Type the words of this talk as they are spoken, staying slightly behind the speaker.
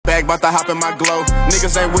about to hop in my glow.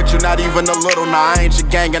 Niggas ain't with you, not even a little. Nah, I ain't your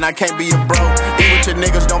gang and I can't be your bro. Eat with your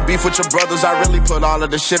niggas, don't beef with your brothers. I really put all of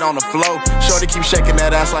the shit on the flow. Shorty keep shaking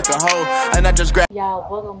that ass like a hoe, and I just grab. Y'all,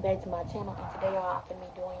 welcome back to my channel, and today y'all finna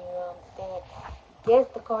be doing, you know what I'm saying, guess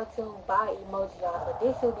the cartoon by emoji, y'all. So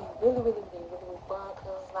this should be really fun,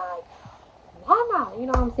 cause like, why not? You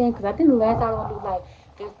know what I'm saying? Cause I think the last time I was gonna do like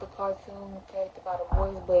guess the cartoon character by the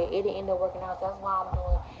boys, but it didn't end up working out. So that's why I'm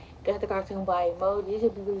doing guess the cartoon by emoji. This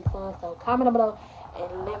should be really fun. So comment down below and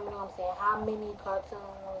let me know what I'm saying, how many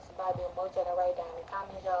cartoons by the emoji I can write down in the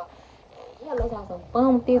comments, y'all. And yeah, let's have some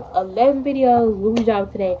fun with this. 11 videos. What was y'all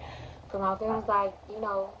today? Cause my friend was like, you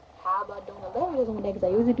know, how about doing 11 videos one day? Cause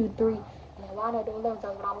I usually do 3. And why not do 11?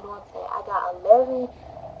 So that's what I'm doing today. I got 11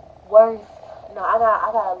 words. No, I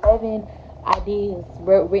got 11 ideas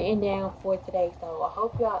written down for today. So I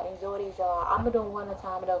hope y'all enjoy these, y'all. I'm gonna do them one at a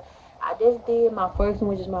time though. I just did my first one,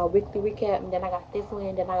 which is my weekly recap, and then I got this one,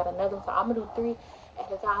 and then I got another one. So I'm gonna do 3 at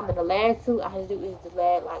a time. And the last 2 I have to do is the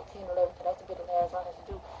last like 10, 11. So that's a bit of the last one I have to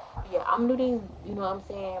do. But yeah, I'm gonna do these. You know what I'm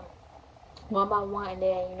saying? One by one, and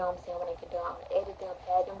then, you know what I'm saying, when I get done, I'm gonna edit them,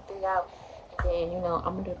 pad them 3 out, and then, you know,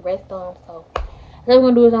 I'm gonna do the rest of them. So that's what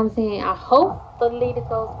I'm gonna do, is I'm saying, I hope the leader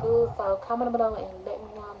goes good. So comment below and let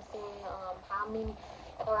me know what I'm saying, how many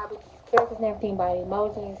I can write with these characters and everything by the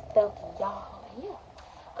emoji and stuff, y'all. And yeah,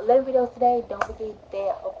 11 videos today. Don't forget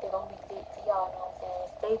that. Hope they're gonna be lit to y'all. You know what I'm saying?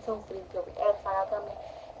 Stay tuned for these good reactions I got coming. And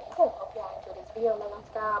yeah, hope y'all enjoy this video. Like and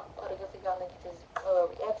subscribe. Other good for y'all. Link to this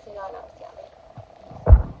reaction, y'all. And I'll see y'all later.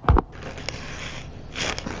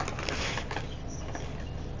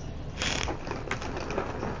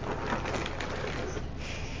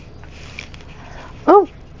 Oh.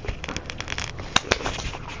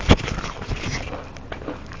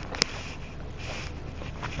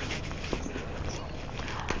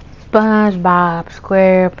 SpongeBob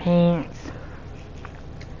SquarePants.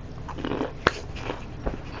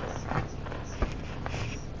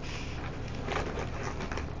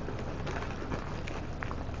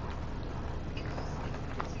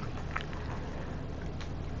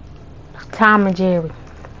 Tom and Jerry.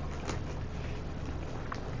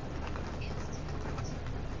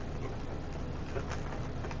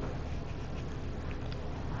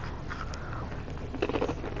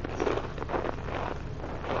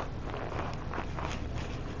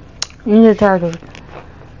 Ninja Turtles.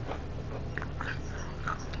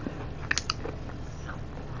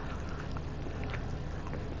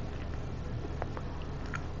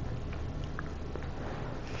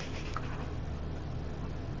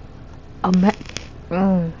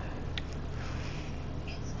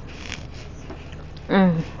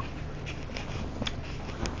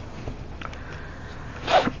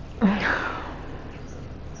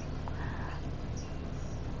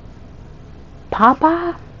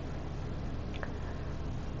 Papa?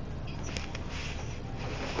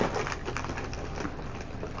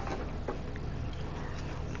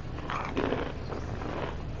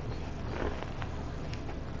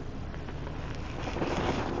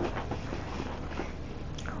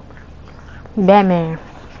 Batman.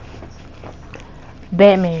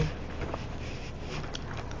 Batman.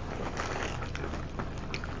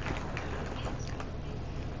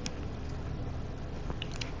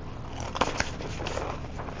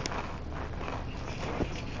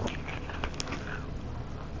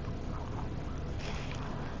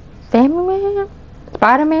 Spider-Man?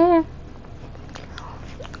 Spider-Man?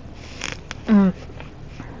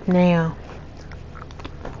 Now.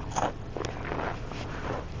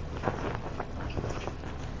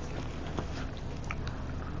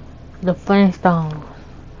 The Flintstones.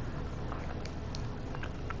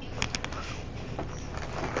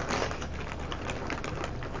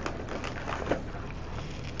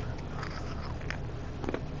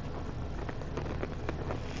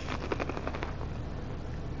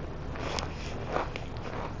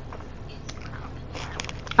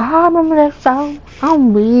 I remember that song.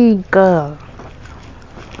 I'm weak.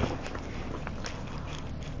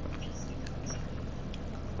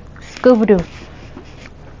 Scooby-Doo.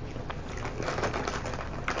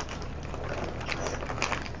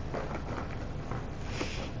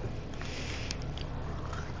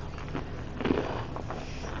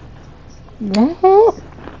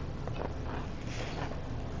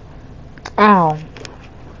 Ow.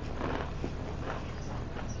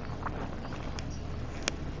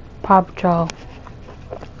 Paw Patrol.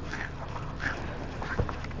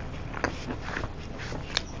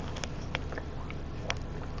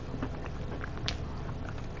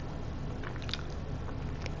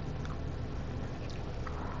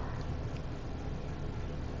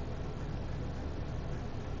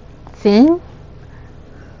 See?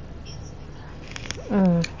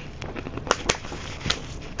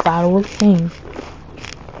 thought it was me.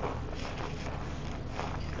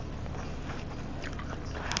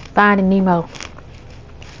 Finding Nemo.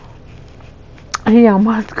 He on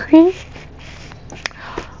my screen.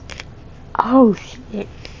 Oh shit.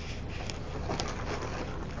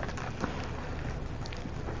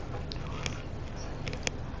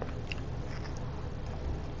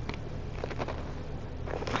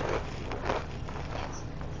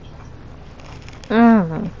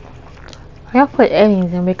 Y'all put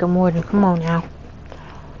aliens in Rick and Morty. Come on now.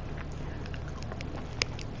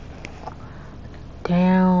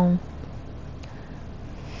 Down.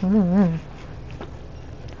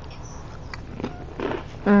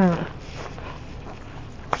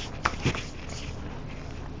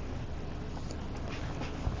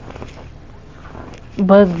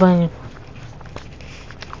 Bugs Bunny.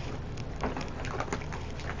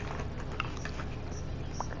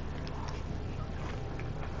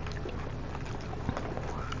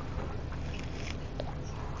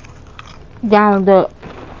 Down the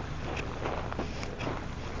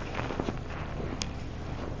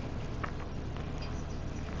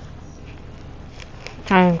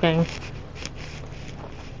same thing.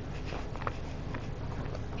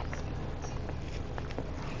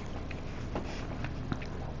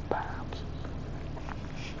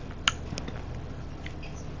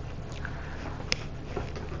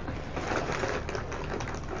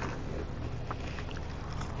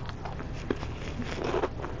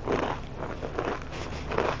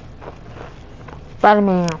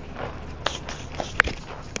 Spider-Man.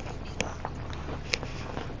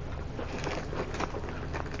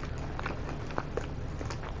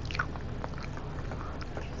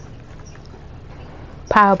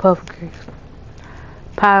 Powerpuff Girls.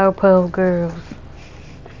 Powerpuff Girls.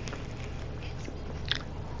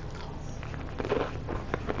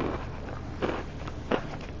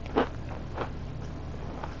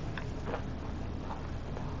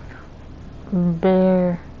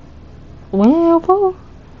 Bear. Well,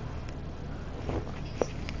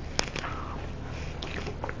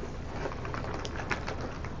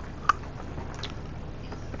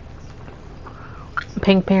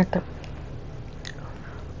 Pink Panther.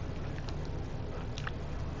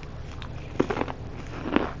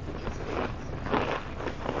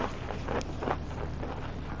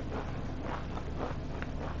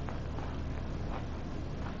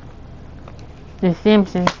 The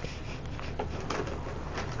Simpsons.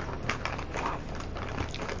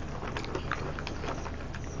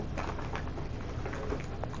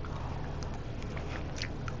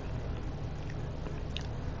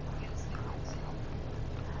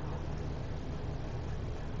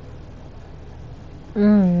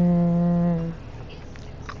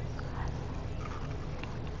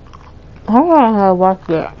 I don't know how to watch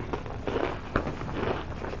that.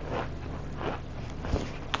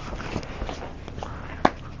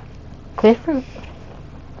 Clifford?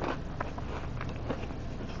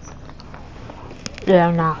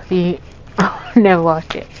 Yeah, no, see, never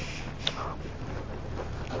watched it.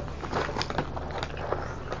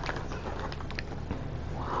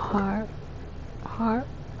 Heart.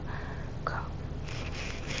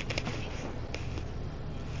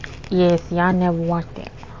 Yes, y'all never watched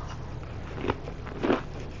it.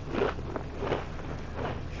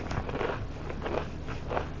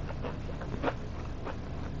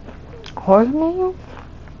 Horseman?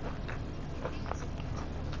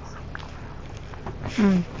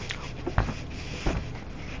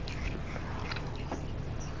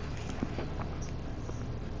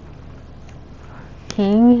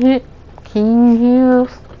 King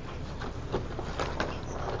Hills.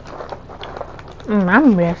 I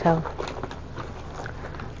remember that show.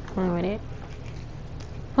 Wait a minute.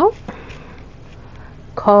 Oh.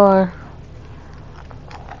 Car.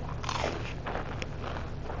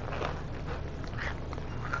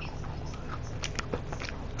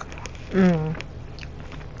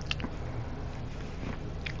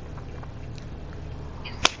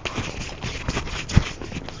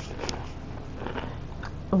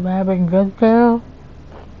 Rabbit and Drugtail.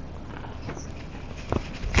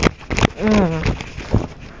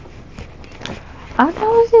 I thought it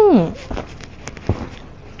was it.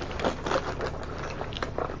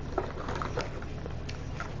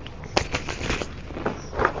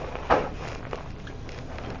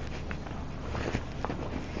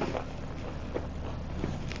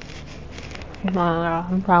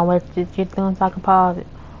 I'm trying to wait to get done so I can pause it.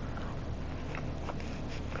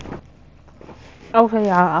 Okay,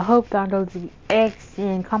 y'all, I hope y'all enjoyed the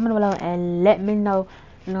reaction. Comment below and let me know,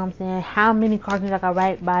 you know what I'm saying, how many cartoons I got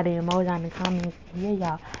right by the emoji in the comments. Yeah,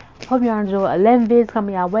 y'all. Hope y'all enjoy. 11 vids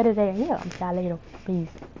coming y'all way today. Yeah, I'm see y'all later. Peace.